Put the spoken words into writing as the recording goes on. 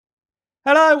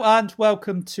Hello and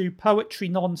welcome to Poetry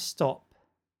Non-Stop.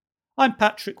 I'm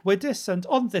Patrick Widdis, and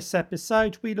on this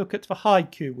episode we look at the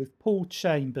haiku with Paul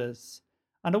Chambers,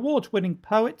 an award-winning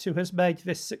poet who has made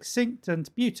this succinct and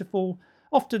beautiful,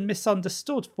 often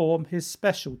misunderstood form his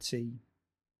specialty.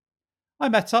 I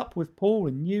met up with Paul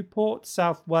in Newport,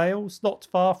 South Wales, not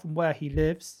far from where he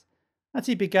lives, and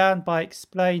he began by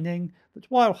explaining that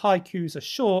while haikus are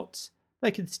short, they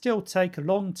can still take a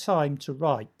long time to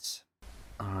write.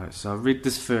 Alright, so I'll read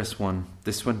this first one.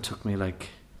 This one took me like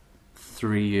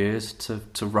 3 years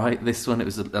to write this one. It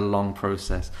was a long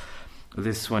process.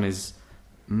 This one is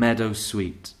Meadow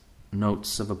Sweet,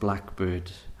 Notes of a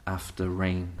Blackbird After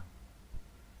Rain.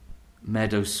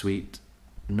 Meadow Sweet,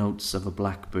 Notes of a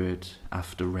Blackbird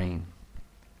After Rain.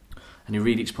 And you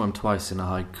read each poem twice in a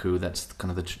haiku. That's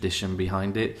kind of the tradition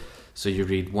behind it. So you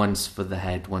read once for the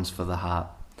head, once for the heart.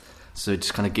 So it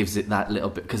just kind of gives it that little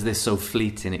bit, because they're so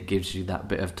fleeting, it gives you that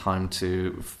bit of time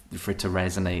for it to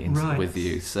resonate with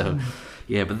you. So,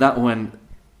 yeah, but that one,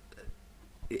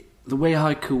 the way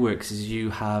haiku works is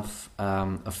you have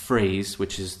a phrase,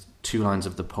 which is 2 lines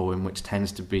of the poem, which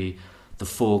tends to be the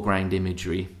foreground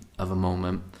imagery of a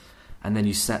moment. And then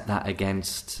you set that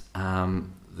against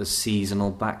the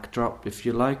seasonal backdrop, if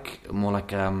you like, more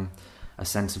like a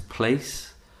sense of place.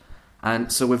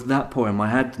 And so with that poem, I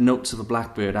had Notes of a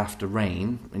Blackbird After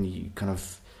Rain, and you kind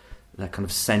of that kind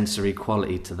of sensory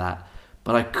quality to that,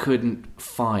 but I couldn't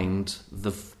find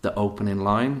the opening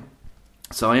line.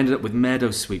 So I ended up with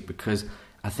Meadow Sweet because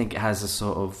I think it has a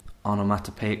sort of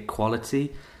onomatopoeic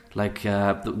quality, like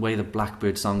the way the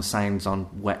blackbird song sounds on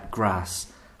wet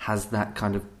grass has that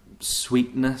kind of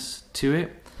sweetness to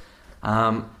it.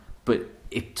 But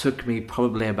it took me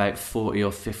probably about 40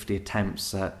 or 50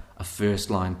 attempts at a first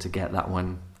line to get that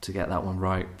one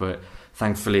right, but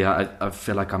thankfully I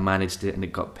feel like I managed it, and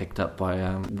it got picked up by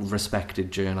a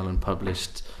respected journal and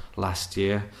published last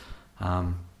year.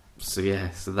 So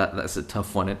that's a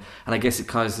tough one, and I guess it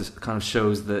kind of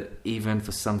shows that even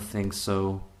for something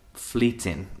so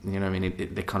fleeting, you know what I mean,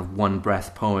 they're kind of one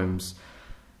breath poems,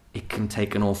 it can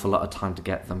take an awful lot of time to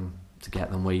get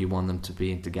them where you want them to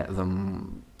be, and to get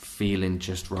them feeling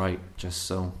just right, just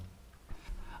so.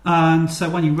 And so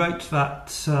when you wrote that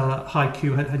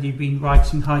haiku, had you been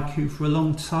writing haiku for a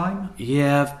long time?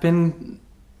 Yeah, I've been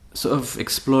sort of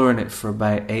exploring it for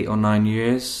about 8 or 9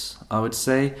 years, I would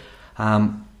say.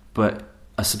 But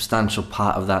a substantial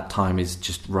part of that time is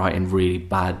just writing really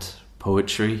bad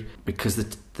poetry, because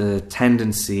the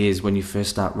tendency is when you first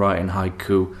start writing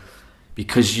haiku,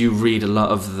 because you read a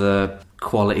lot of the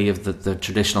quality of the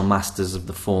traditional masters of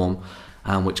the form,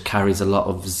 which carries a lot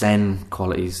of Zen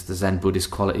qualities, the Zen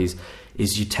Buddhist qualities,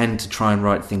 is you tend to try and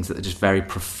write things that are just very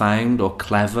profound or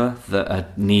clever, that are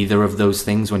neither of those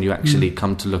things when you actually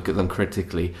come to look at them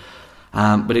critically.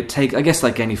 But it takes, I guess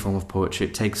like any form of poetry,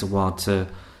 it takes a while to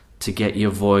get your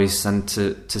voice and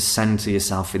to centre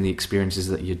yourself in the experiences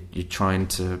that you're trying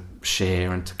to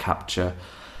share and to capture.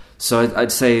 So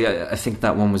I'd say, I think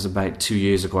that one was about 2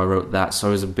 years ago I wrote that, so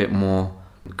I was a bit more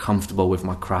comfortable with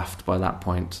my craft by that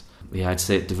point. Yeah, I'd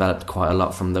say it developed quite a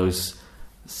lot from those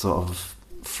sort of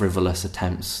frivolous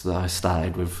attempts that I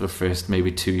started with the first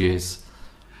maybe 2 years.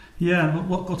 Yeah,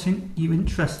 what got you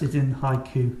interested in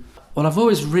haiku? Well, I've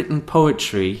always written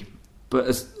poetry, but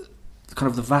as kind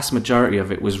of the vast majority of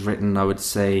it was written, I would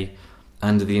say,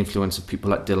 under the influence of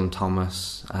people like Dylan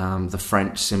Thomas, the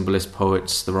French symbolist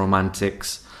poets, the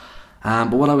Romantics.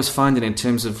 But what I was finding in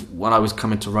terms of when I was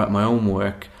coming to write my own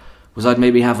work was I'd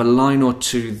maybe have a line or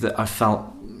two that I felt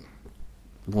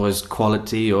was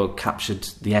quality or captured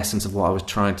the essence of what I was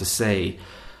trying to say,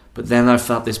 but then I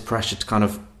felt this pressure to kind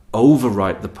of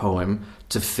overwrite the poem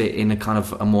to fit in a kind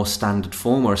of a more standard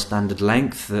form or a standard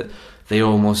length, that they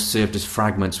almost served as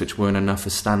fragments which weren't enough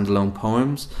as standalone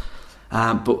poems.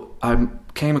 But I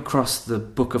came across the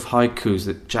book of haikus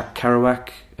that Jack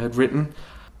Kerouac had written,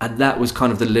 and that was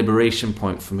kind of the liberation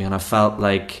point for me, and I felt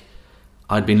like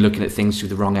I'd been looking at things through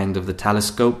the wrong end of the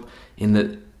telescope, in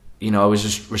that, you know, I was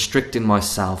just restricting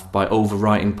myself by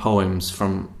overwriting poems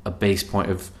from a base point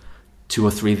of 2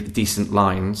 or 3 decent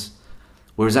lines,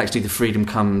 whereas actually the freedom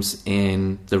comes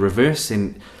in the reverse.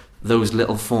 In those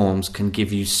little forms can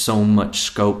give you so much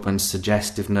scope and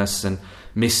suggestiveness and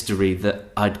mystery that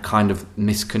I'd kind of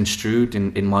misconstrued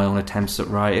in my own attempts at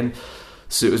writing.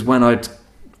 So it was when I'd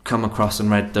come across and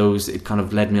read those, it kind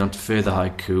of led me on to further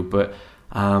haiku, but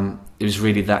it was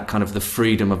really that kind of the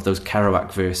freedom of those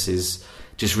Kerouac verses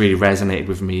just really resonated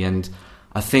with me. And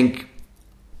I think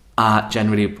art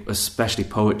generally, especially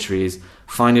poetry, is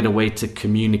finding a way to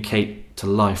communicate to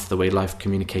life the way life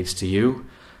communicates to you,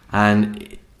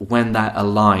 and when that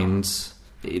aligns,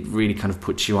 it really kind of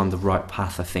puts you on the right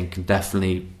path, I think, and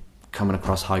definitely coming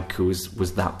across haiku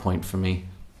was that point for me.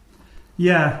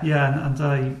 Yeah, and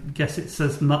I guess it's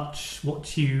as much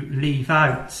what you leave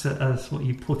out as what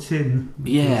you put in.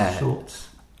 Yeah, short.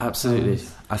 Absolutely.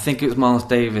 I think it was Miles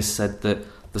Davis said that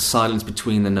the silence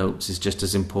between the notes is just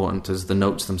as important as the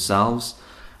notes themselves,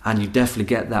 and you definitely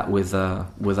get that with a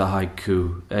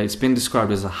haiku. It's been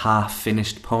described as a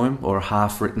half-finished poem or a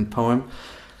half-written poem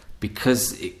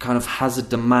because it kind of has a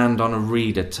demand on a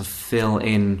reader to fill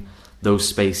in those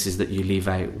spaces that you leave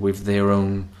out with their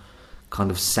own kind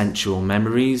of sensual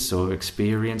memories or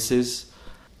experiences.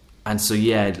 And so,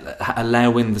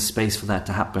 allowing the space for that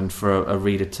to happen, for a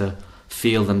reader to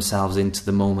feel themselves into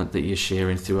the moment that you're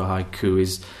sharing through a haiku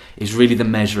is really the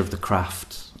measure of the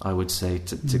craft, I would say,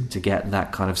 to get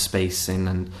that kind of space in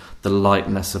and the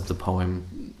lightness of the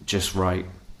poem just right.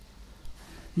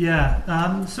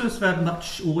 Yeah, so is there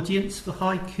much audience for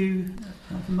haiku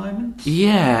at the moment?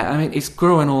 Yeah, I mean, it's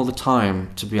growing all the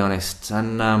time, to be honest,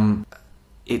 and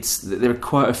there are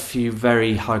quite a few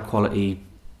very high quality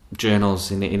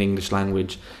journals in English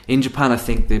language. In Japan, I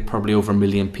think there are probably over 1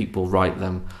 million people write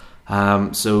them,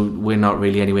 so we're not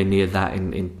really anywhere near that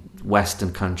in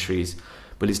Western countries.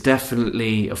 But it's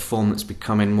definitely a form that's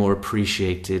becoming more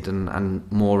appreciated and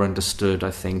more understood,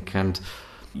 I think, and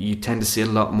you tend to see a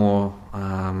lot more,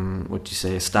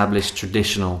 established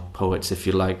traditional poets, if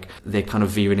you like. They're kind of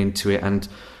veering into it and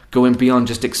going beyond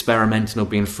just experimenting or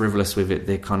being frivolous with it.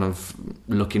 They're kind of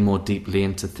looking more deeply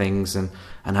into things and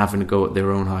having to go at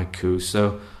their own haiku.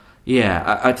 So,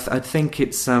 yeah, I think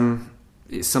it's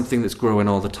something that's growing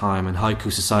all the time, and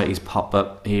haiku societies pop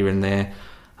up here and there,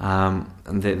 and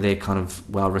they're kind of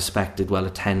well-respected,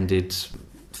 well-attended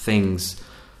things.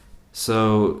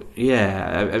 So,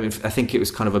 yeah, I think it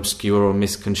was kind of obscure or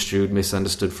misconstrued,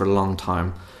 misunderstood for a long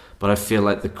time, but I feel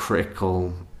like the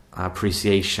critical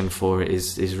appreciation for it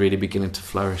is really beginning to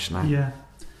flourish now. Yeah.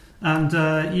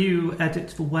 And you edit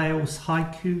the Wales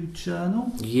Haiku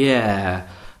Journal? Yeah.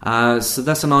 So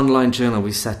that's an online journal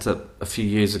we set up a few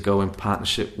years ago in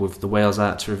partnership with the Wales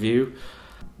Arts Review.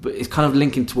 But it's kind of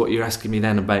linking to what you're asking me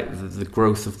then about the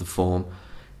growth of the form.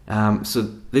 So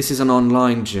this is an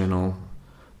online journal,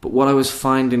 but what I was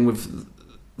finding with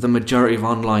the majority of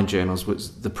online journals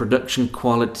was the production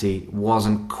quality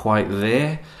wasn't quite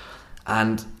there.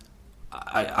 And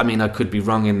I mean, I could be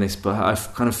wrong in this, but I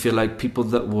kind of feel like people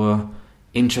that were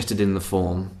interested in the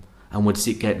form and would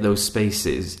seek out those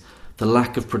spaces, the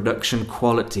lack of production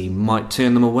quality might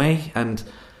turn them away, and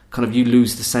kind of you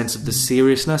lose the sense of the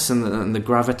seriousness and the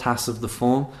gravitas of the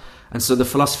form. And so the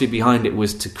philosophy behind it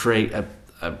was to create a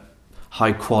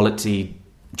high quality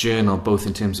journal, both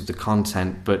in terms of the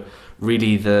content, but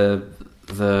really the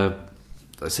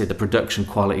production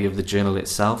quality of the journal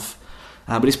itself.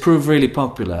 But it's proved really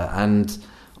popular, and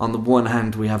on the one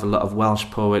hand we have a lot of Welsh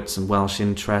poets and Welsh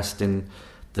interest in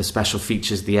the special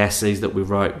features, the essays that we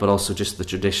write, but also just the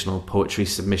traditional poetry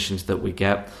submissions that we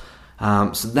get.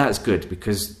 So that's good,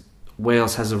 because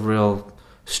Wales has a real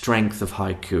strength of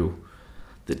haiku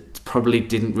that probably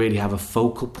didn't really have a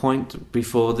focal point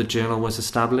before the journal was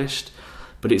established,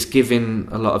 but it's giving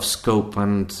a lot of scope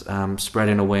and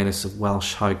spreading awareness of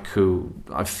Welsh haiku,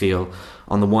 I feel,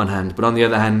 on the one hand. But on the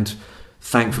other hand,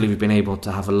 thankfully we've been able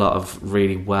to have a lot of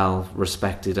really well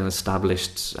respected and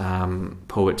established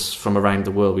poets from around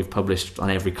the world. We've published on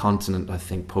every continent, I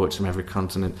think, poets from every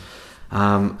continent,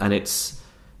 and it's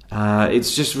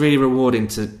just really rewarding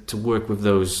to work with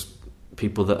those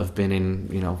people that have been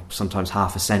in, sometimes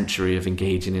half a century of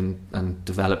engaging in and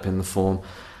developing the form,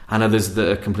 and others that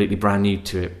are completely brand new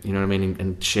to it, you know what I mean,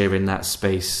 and sharing that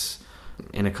space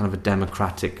in a kind of a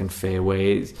democratic and fair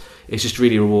way. It's just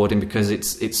really rewarding, because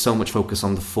it's so much focus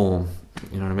on the form,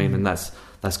 you know what I mean, and that's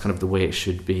kind of the way it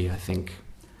should be, I think.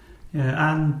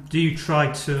 Yeah, and do you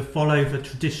try to follow the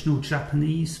traditional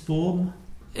Japanese form?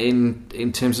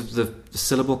 In terms of the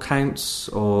syllable counts,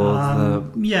 or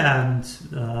and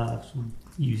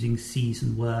using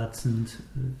season words and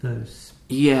those.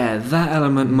 Yeah, that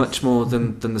element much more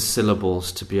than the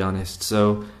syllables, to be honest.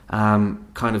 So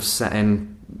kind of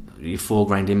setting your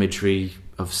foreground imagery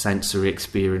of sensory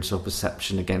experience or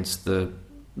perception against the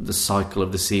cycle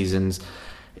of the seasons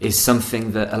is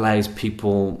something that allows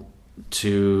people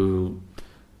to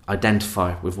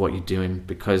identify with what you're doing,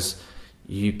 because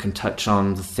you can touch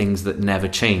on the things that never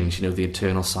change. The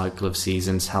eternal cycle of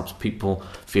seasons helps people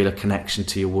feel a connection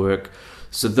to your work.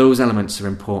 So those elements are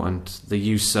important. The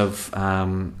use of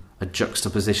a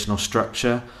juxtapositional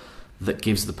structure that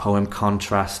gives the poem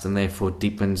contrast and therefore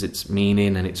deepens its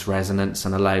meaning and its resonance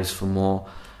and allows for more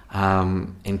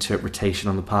interpretation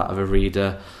on the part of a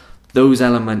reader. Those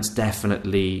elements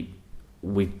definitely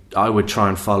I would try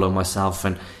and follow myself.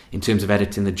 And in terms of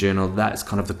editing the journal, that's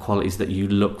kind of the qualities that you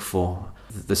look for.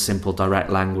 The simple, direct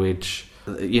language,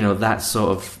 that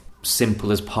sort of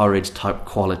simple as porridge type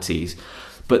qualities.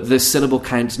 But the syllable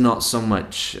count's not so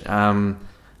much. And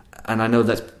I know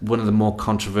that's one of the more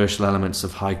controversial elements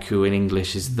of haiku in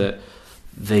English, is that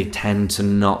they tend to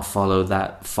not follow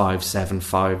that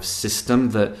 5-7-5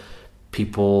 system that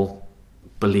people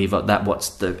believe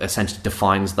that essentially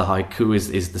defines the haiku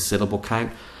is the syllable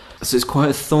count. So it's quite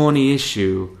a thorny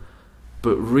issue,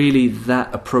 but really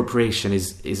that appropriation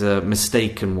is a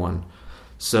mistaken one.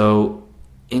 So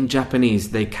in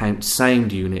Japanese they count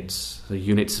sound units, the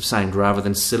units of sound, rather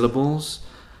than syllables,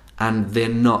 and they're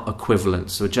not equivalent.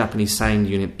 So a Japanese sound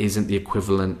unit isn't the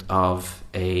equivalent of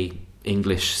a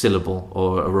English syllable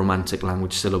or a Romantic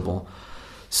language syllable.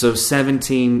 So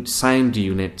 17 sound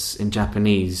units in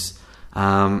Japanese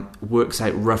works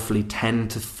out roughly 10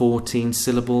 to 14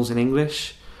 syllables in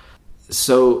English.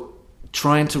 So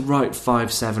trying to write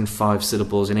 5-7-5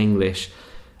 syllables in English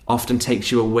often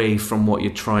takes you away from what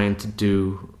you're trying to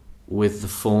do with the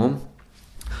form.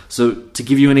 So to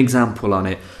give you an example on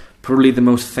it, probably the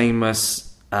most famous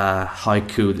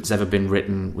haiku that's ever been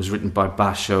written was written by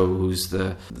Basho, who's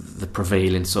the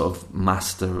prevailing sort of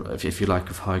master, if you like,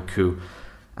 of haiku.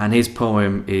 And his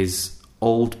poem is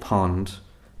Old Pond,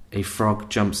 a frog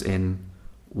jumps in,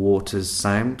 water's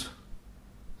sound.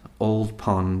 Old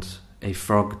pond, a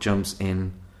frog jumps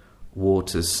in,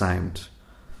 water's sound.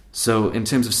 So in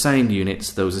terms of sound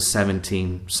units, those are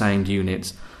 17 sound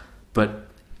units, but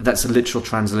that's a literal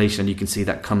translation. You can see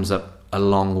that comes up a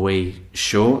long way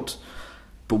short.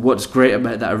 But what's great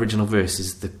about that original verse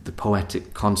is the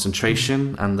poetic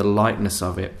concentration and the lightness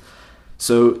of it.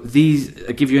 So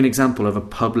I'll give you an example of a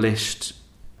published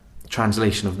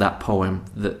translation of that poem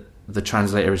that the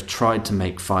translator has tried to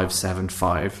make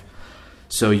 5-7-5.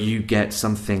 So you get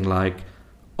something like,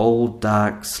 old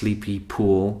dark sleepy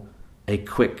pool, a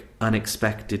quick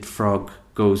unexpected frog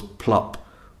goes plop,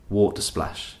 water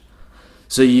splash.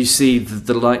 So you see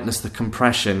the lightness, the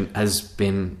compression has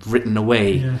been written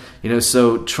away. Yeah.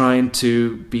 So trying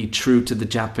to be true to the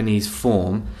Japanese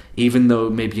form, even though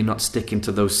maybe you're not sticking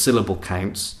to those syllable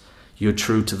counts, you're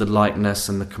true to the lightness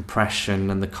and the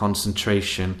compression and the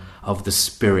concentration of the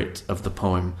spirit of the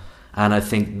poem. And I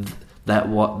think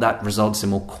that results in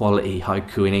more quality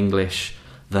haiku in English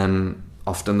than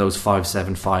often those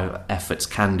 5-7-5 efforts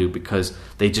can do, because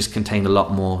they just contain a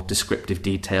lot more descriptive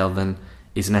detail than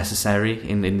is necessary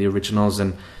in the originals,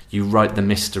 and you write the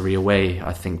mystery away,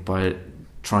 I think, by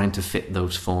trying to fit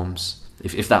those forms,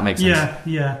 if that makes sense.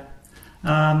 Yeah.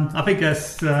 I think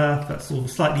that's sort of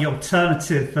slightly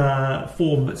alternative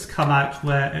form that's come out,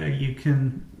 where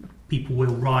people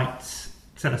will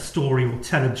tell a story or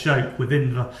tell a joke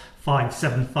within the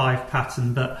 5-7-5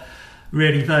 pattern, but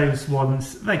really those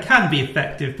ones, they can be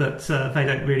effective, but they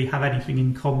don't really have anything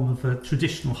in common with a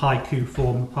traditional haiku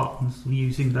form apart from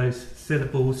using those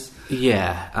syllables.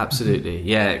 Yeah, absolutely.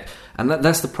 Yeah, and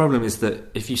that's the problem, is that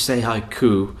if you say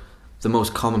haiku, the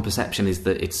most common perception is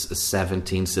that it's a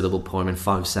 17-syllable poem in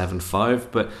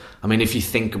 5-7-5. But, I mean, if you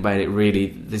think about it, really,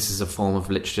 this is a form of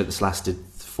literature that's lasted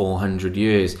 400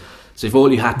 years. So if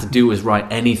all you had to do was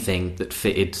write anything that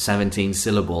fitted 17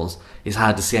 syllables, it's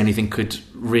hard to see anything could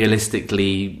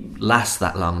realistically last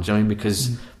that long. Do you know what I mean?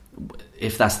 Because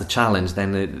if that's the challenge,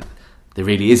 then there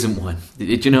really isn't one. Do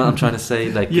you know what I'm trying to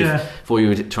say? Like, if all you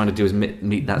were trying to do is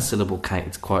meet that syllable count,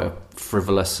 it's quite a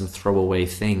frivolous and throwaway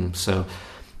thing. So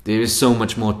there is so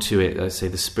much more to it. I say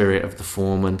the spirit of the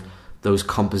form and those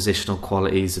compositional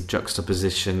qualities of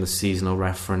juxtaposition, the seasonal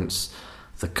reference,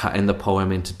 the cutting the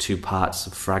poem into two parts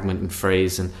of fragment and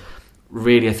phrase. And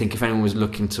really, I think if anyone was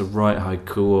looking to write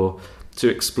haiku or to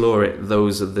explore it,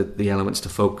 those are the elements to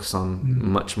focus on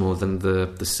much more than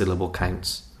the syllable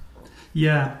counts.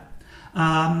 Yeah.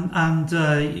 And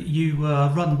you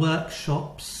run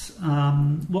workshops.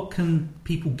 What can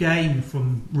people gain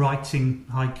from writing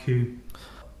haiku?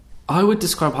 I would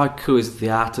describe haiku as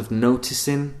the art of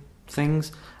noticing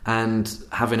things and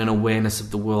having an awareness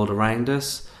of the world around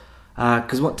us.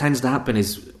 Because what tends to happen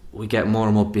is we get more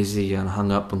and more busy and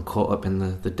hung up and caught up in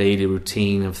the daily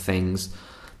routine of things,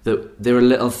 that there are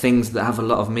little things that have a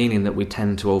lot of meaning that we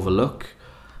tend to overlook.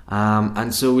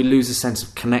 And so we lose a sense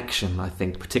of connection, I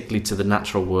think, particularly to the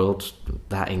natural world,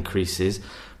 that increases,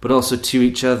 but also to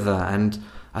each other. And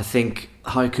I think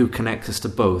haiku connects us to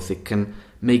both. It can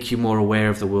make you more aware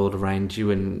of the world around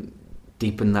you and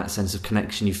deepen that sense of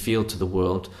connection you feel to the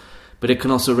world. But it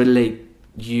can also relate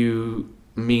you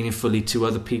meaningfully to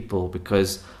other people,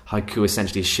 because haiku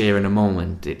essentially is sharing a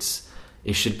moment. It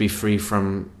should be free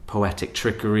from poetic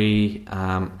trickery,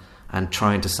 and and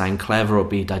trying to sound clever or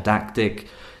be didactic.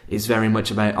 It's very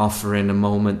much about offering a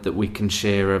moment that we can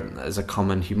share as a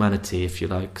common humanity, if you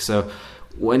like. So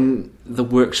when the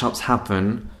workshops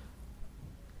happen,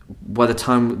 by the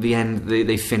time the end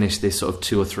they finish, they're sort of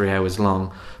 2 or 3 hours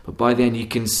long, but by the end you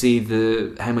can see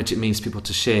how much it means to people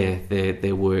to share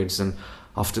their words, and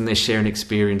often they're sharing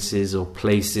experiences or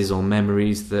places or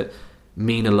memories that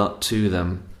mean a lot to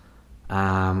them,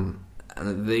 and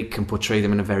they can portray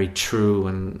them in a very true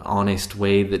and honest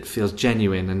way that feels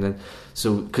genuine. And then,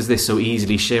 so because they're so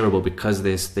easily shareable, because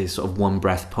they're sort of one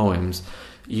breath poems,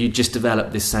 you just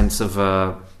develop this sense of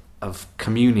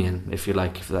communion, if you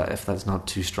like, if that's not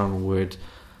too strong a word.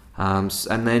 And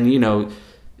then, you know,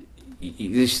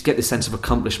 you just get the sense of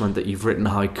accomplishment that you've written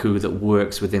haiku that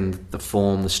works within the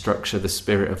form, the structure, the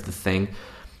spirit of the thing.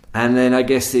 And then I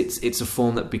guess it's a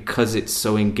form that, because it's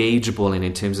so engageable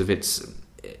in terms of its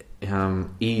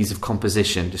ease of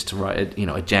composition, just to write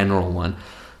a general one,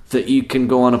 that you can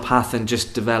go on a path and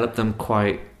just develop them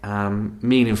quite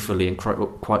meaningfully and quite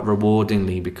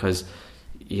rewardingly, because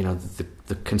you know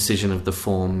the concision of the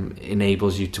form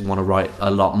enables you to want to write a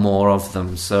lot more of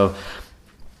them. So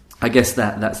I guess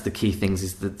that's the key things,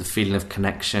 is the feeling of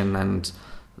connection and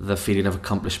the feeling of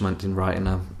accomplishment in writing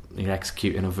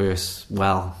executing a verse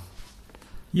well.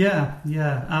 Yeah,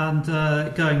 and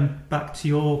going back to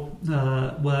your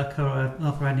work, are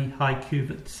there any haiku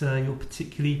that you're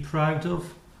particularly proud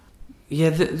of? Yeah,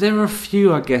 there are a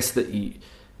few, I guess, that you...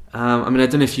 I mean, I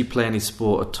don't know if you play any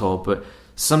sport at all, but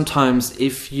sometimes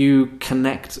if you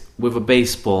connect with a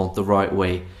baseball the right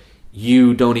way,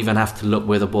 you don't even have to look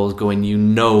where the ball's going. You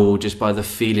know, just by the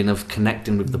feeling of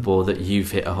connecting with the ball, that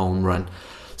you've hit a home run.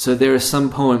 So there are some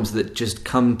poems that just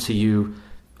come to you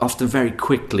often very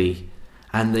quickly,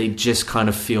 and they just kind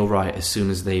of feel right as soon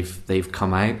as they've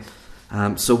come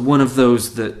out. So one of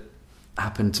those that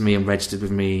happened to me and registered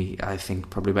with me, I think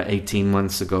probably about 18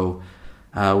 months ago,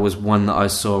 was one that I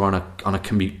saw on a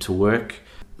commute to work.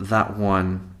 That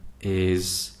one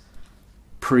is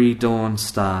pre-dawn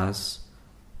stars,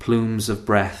 plumes of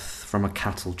breath from a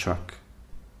cattle truck.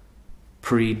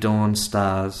 Pre-dawn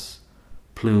stars,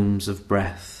 plumes of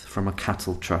breath from a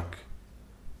cattle truck.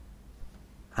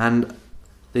 And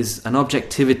there's an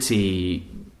objectivity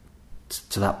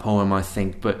to that poem, I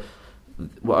think, but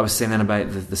what I was saying then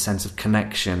about the sense of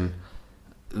connection,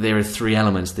 there are three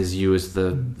elements. There's you as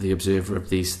the observer of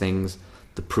these things,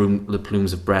 the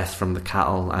plumes of breath from the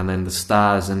cattle, and then the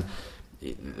stars, and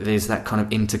there's that kind of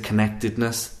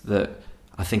interconnectedness that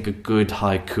I think a good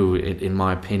haiku, in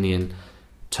my opinion,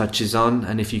 touches on.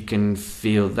 And if you can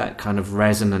feel that kind of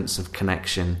resonance of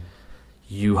connection,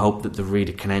 you hope that the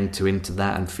reader can enter into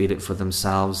that and feel it for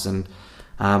themselves. And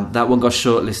that one got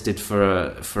shortlisted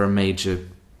for a major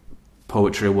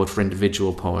poetry award for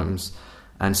individual poems,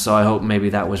 and so I hope maybe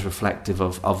that was reflective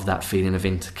of that feeling of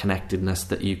interconnectedness,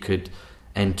 that you could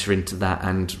enter into that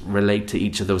and relate to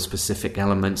each of those specific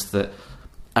elements that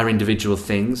are individual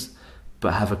things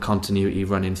but have a continuity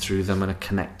running through them and a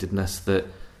connectedness that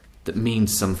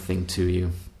means something to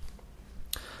you.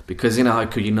 Because in a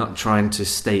haiku, you're not trying to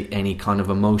state any kind of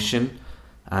emotion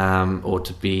or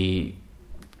to be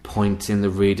pointing the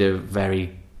reader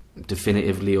very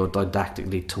definitively or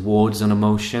didactically towards an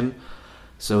emotion.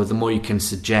 So the more you can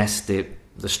suggest it,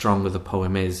 the stronger the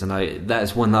poem is. And that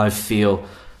is one that I feel,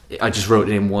 I just wrote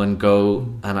it in one go,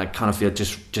 and I kind of feel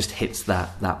just hits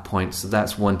that point. So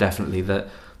that's one definitely that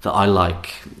I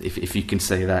like, if you can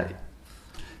say that.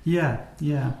 Yeah.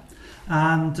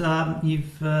 And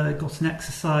you've got an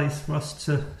exercise for us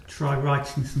to try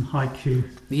writing some haiku.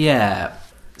 Yeah.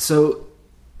 So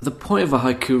the point of a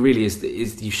haiku really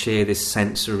is you share this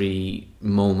sensory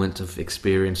moment of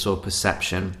experience or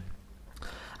perception.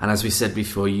 And as we said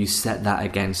before, you set that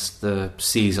against the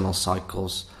seasonal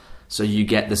cycles. So you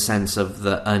get the sense of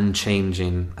the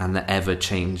unchanging and the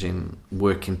ever-changing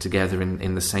working together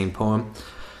in the same poem.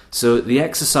 So the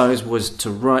exercise was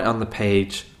to write on the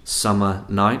page "summer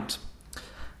night,"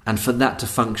 and for that to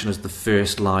function as the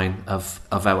first line of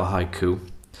our haiku.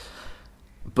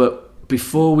 But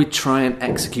before we try and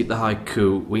execute the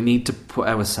haiku, we need to put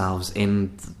ourselves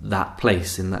in that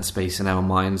place, in that space in our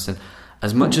minds, and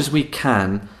as much as we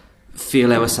can,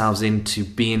 feel ourselves into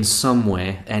being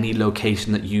somewhere, any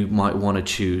location that you might want to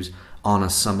choose on a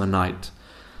summer night.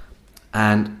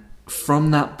 And from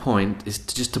that point is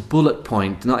just a bullet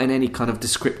point, not in any kind of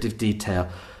descriptive detail,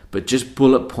 but just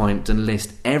bullet point and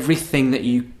list everything that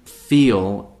you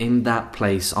feel in that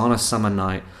place on a summer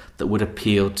night that would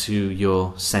appeal to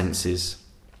your senses.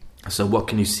 So what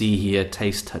can you see, hear,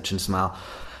 taste, touch and smell?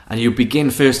 And you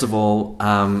begin first of all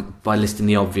by listing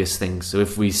the obvious things. So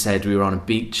if we said we were on a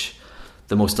beach,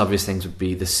 the most obvious things would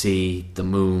be the sea, the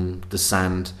moon, the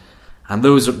sand, and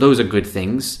those are good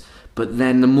things. But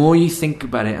then the more you think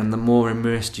about it and the more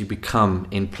immersed you become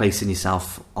in placing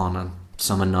yourself on a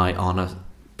summer night on a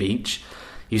beach,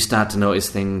 you start to notice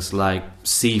things like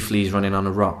sea fleas running on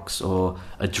the rocks, or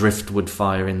a driftwood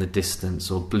fire in the distance,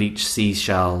 or bleached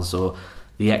seashells, or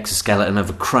the exoskeleton of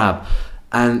a crab.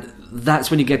 And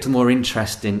that's when you get to more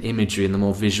interesting imagery and the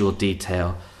more visual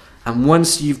detail. And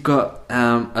once you've got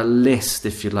a list,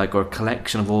 if you like, or a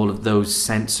collection of all of those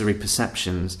sensory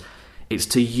perceptions, it's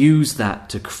to use that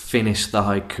to finish the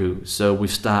haiku. So we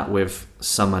start with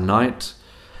summer night,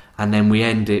 and then we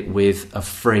end it with a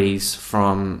phrase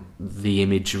from the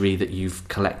imagery that you've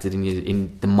collected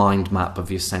in the mind map of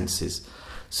your senses.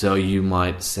 So you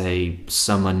might say,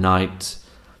 summer night,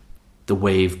 the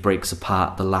wave breaks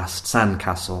apart the last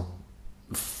sandcastle,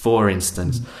 for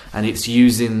instance. And it's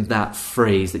using that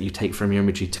phrase that you take from your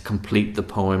imagery to complete the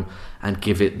poem and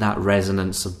give it that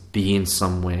resonance of being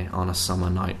somewhere on a summer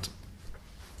night.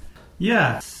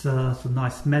 Yeah, it's a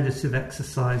nice meditative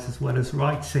exercise as well as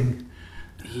writing.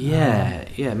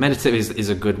 Yeah, meditative is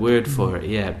a good word for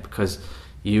it, because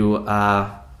you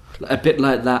are a bit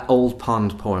like that Old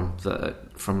Pond poem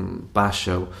from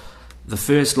Basho. The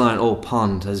first line, Old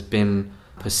Pond, has been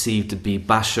perceived to be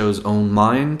Basho's own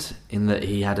mind, in that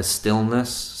he had a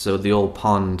stillness. So the old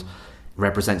pond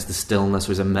represents the stillness,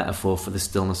 was a metaphor for the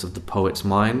stillness of the poet's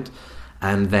mind.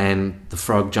 And then the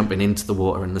frog jumping into the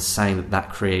water and the sound that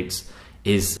creates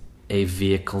is a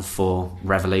vehicle for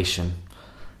revelation.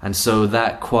 And so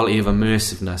that quality of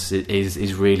immersiveness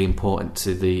is really important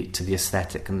to the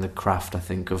aesthetic and the craft, I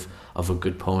think, of a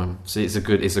good poem. So it's a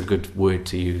good word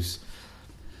to use.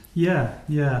 Yeah.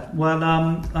 Well,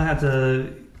 I had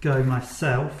a go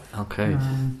myself. Okay.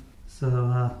 So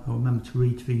I'll remember to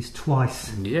read these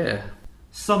twice. Yeah.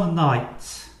 Summer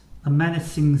night, a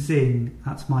menacing zing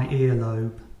at my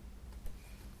earlobe.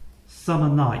 Summer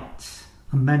night,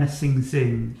 a menacing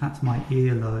zing at my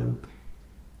earlobe.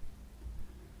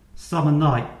 Summer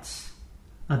night,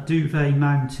 a duvet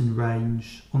mountain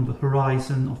range on the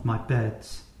horizon of my bed.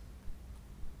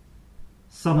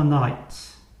 Summer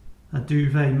night, a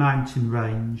duvet mountain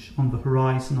range on the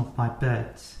horizon of my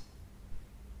bed.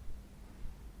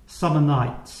 Summer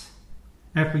night,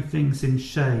 everything's in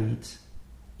shade,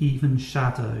 even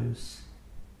shadows.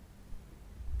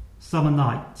 Summer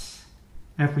night,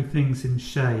 everything's in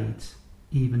shade,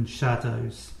 even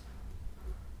shadows.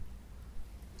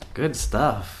 Good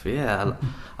stuff. Yeah,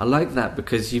 I like that,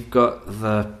 because you've got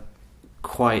the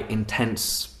quite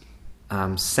intense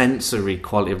sensory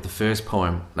quality of the first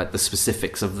poem, like the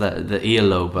specifics of the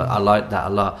earlobe. I like that a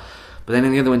lot. But then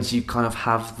in the other ones, you kind of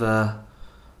have a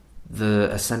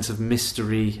sense of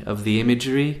mystery of the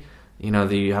imagery. You know,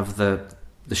 you have the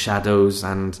shadows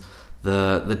and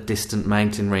the distant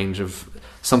mountain range of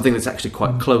something that's actually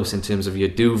quite close in terms of your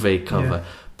duvet cover,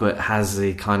 but has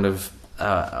a kind of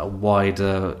a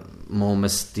wider, more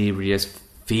mysterious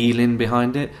feeling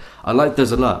behind it. I like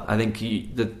those a lot. I think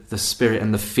the spirit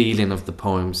and the feeling of the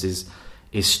poems is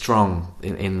strong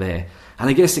in there. And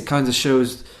I guess it kind of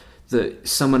shows that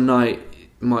Summer Night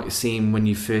might seem, when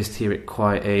you first hear it,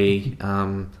 quite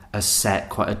a set,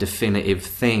 quite a definitive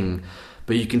thing.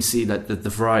 But you can see that the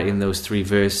variety in those three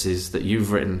verses that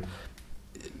you've written,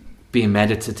 being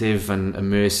meditative and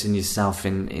immersing yourself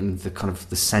in the kind of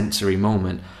the sensory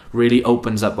moment, really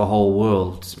opens up a whole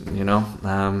world, you know.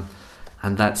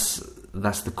 And that's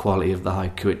the quality of the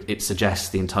haiku. It suggests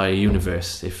the entire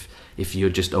universe if you're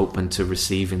just open to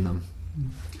receiving them.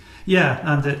 Yeah,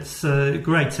 and it's a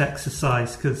great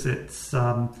exercise because it's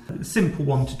a simple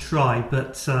one to try,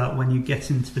 but when you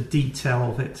get into the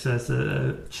detail of it, there's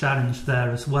a challenge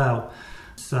there as well.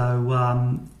 So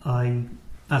I,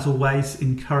 as always,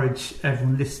 encourage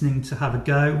everyone listening to have a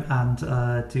go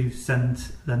and do send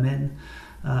them in.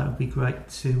 It would be great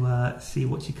to see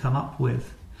what you come up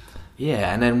with.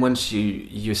 Yeah, and then once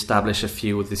you establish a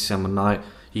few with this Summer Night,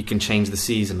 you can change the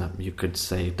season up. You could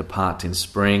say depart in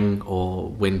spring or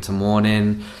winter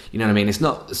morning. You know what I mean? It's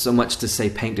not so much to say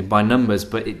painted by numbers,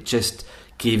 but it just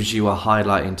gives you a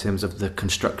highlight in terms of the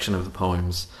construction of the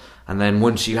poems. And then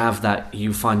once you have that,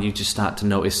 you find you just start to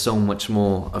notice so much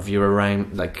more of your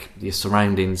your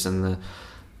surroundings and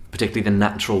particularly the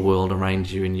natural world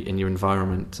around you in your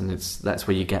environment. And that's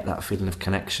where you get that feeling of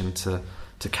connection to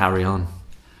carry on.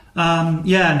 And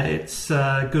it's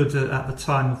good at the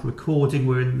time of recording.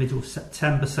 We're in the middle of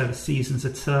September, so the seasons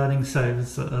are turning, so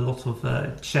there's a lot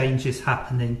of changes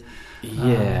happening.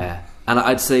 Yeah, and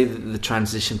I'd say that the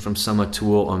transition from summer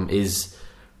to autumn is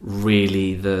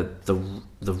really the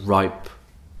ripe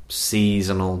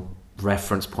seasonal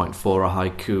reference point for a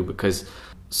haiku, because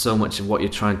so much of what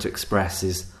you're trying to express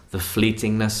is the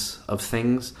fleetingness of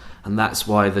things, and that's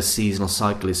why the seasonal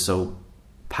cycle is so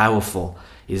powerful.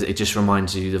 Is it just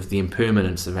reminds you of the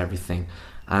impermanence of everything,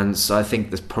 and so I think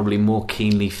that's probably more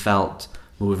keenly felt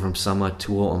moving from summer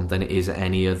to autumn than it is at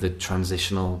any other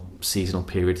transitional seasonal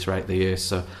period throughout the year.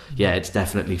 So yeah, it's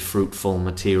definitely fruitful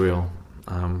material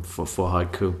for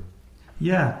haiku.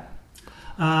 Yeah.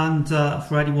 And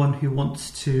for anyone who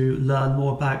wants to learn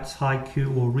more about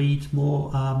haiku or read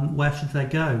more, where should they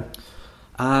go?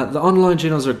 The online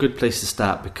journals are a good place to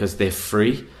start because they're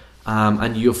free,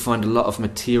 and you'll find a lot of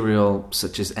material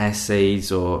such as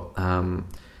essays or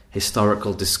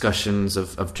historical discussions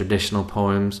of traditional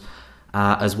poems,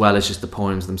 as well as just the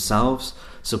poems themselves.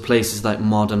 So places like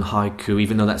Modern Haiku,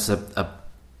 even though that's a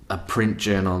print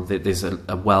journal, there's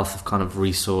a wealth of kind of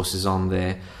resources on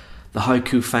there. The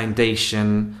Haiku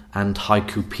Foundation and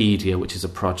Haikupedia, which is a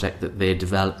project that they're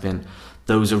developing,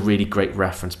 those are really great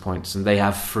reference points, and they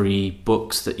have free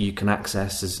books that you can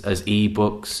access as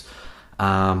e-books,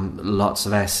 lots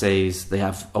of essays. They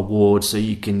have awards so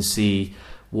you can see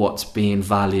what's being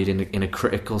valued in a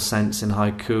critical sense in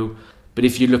haiku. But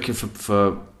if you're looking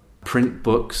for print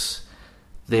books,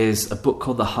 there's a book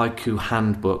called the Haiku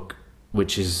Handbook,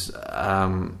 which is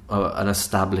an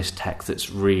established text that's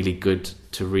really good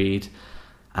to read.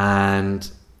 And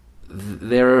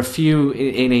there are a few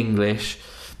in English,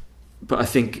 but I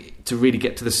think to really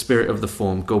get to the spirit of the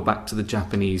form, go back to the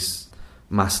Japanese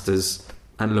masters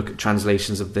and look at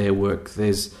translations of their work.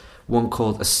 There's one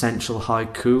called Essential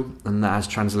Haiku, and that has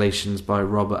translations by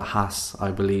Robert Hass,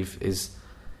 I believe, is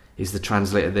the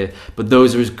translator there. But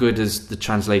those are as good as the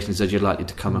translations as you're likely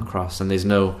to come across, and there's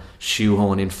no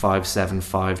shoehorning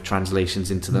 575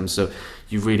 translations into them, so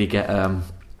you really get a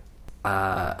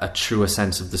truer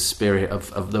sense of the spirit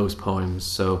of those poems.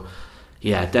 So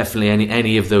yeah, definitely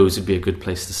any of those would be a good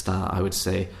place to start, I would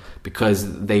say,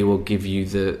 because they will give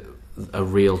you a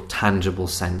real tangible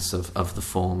sense of the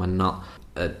form and not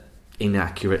an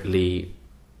inaccurately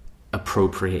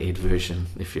appropriated version,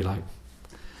 if you like.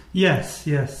 Yes,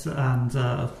 and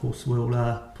of course we'll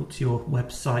put your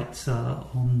website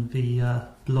on the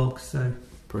blog, so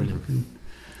brilliant. You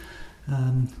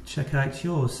can check out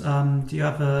yours. Do you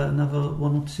have another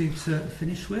one or two to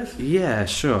finish with? Yeah,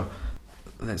 sure.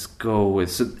 Let's go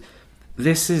with... So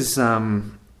this is a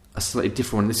slightly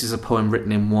different one. This is a poem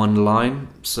written in one line,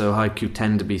 so haiku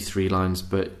tend to be 3 lines,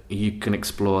 but you can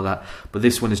explore that. But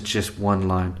this one is just 1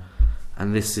 line,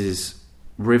 and this is: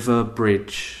 River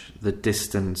bridge the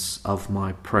distance of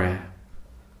my prayer.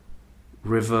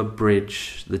 River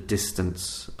bridge the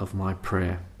distance of my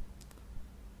prayer.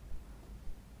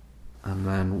 And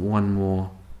then one more.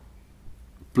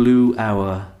 Blue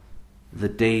hour, the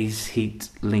day's heat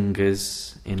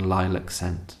lingers in lilac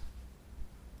scent.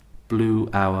 Blue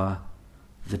hour,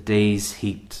 the day's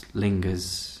heat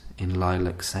lingers in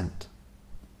lilac scent.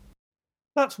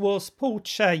 That was Paul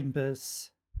Chambers.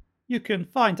 You can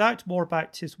find out more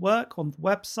about his work on the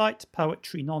website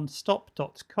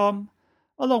poetrynonstop.com,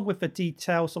 along with the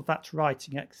details of that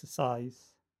writing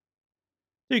exercise.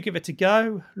 Do give it a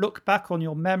go, look back on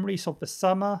your memories of the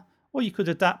summer, or you could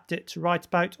adapt it to write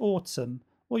about autumn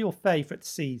or your favourite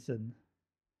season.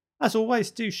 As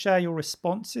always, do share your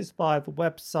responses via the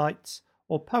website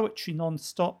or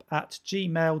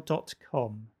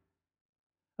poetrynonstop@gmail.com.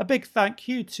 A big thank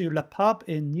you to Le Pub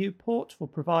in Newport for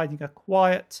providing a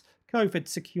quiet,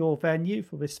 COVID-secure venue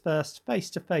for this first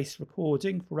face-to-face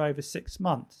recording for over 6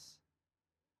 months.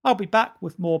 I'll be back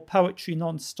with more Poetry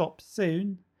Non-Stop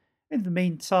soon. In the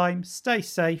meantime, stay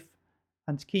safe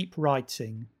and keep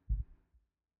writing.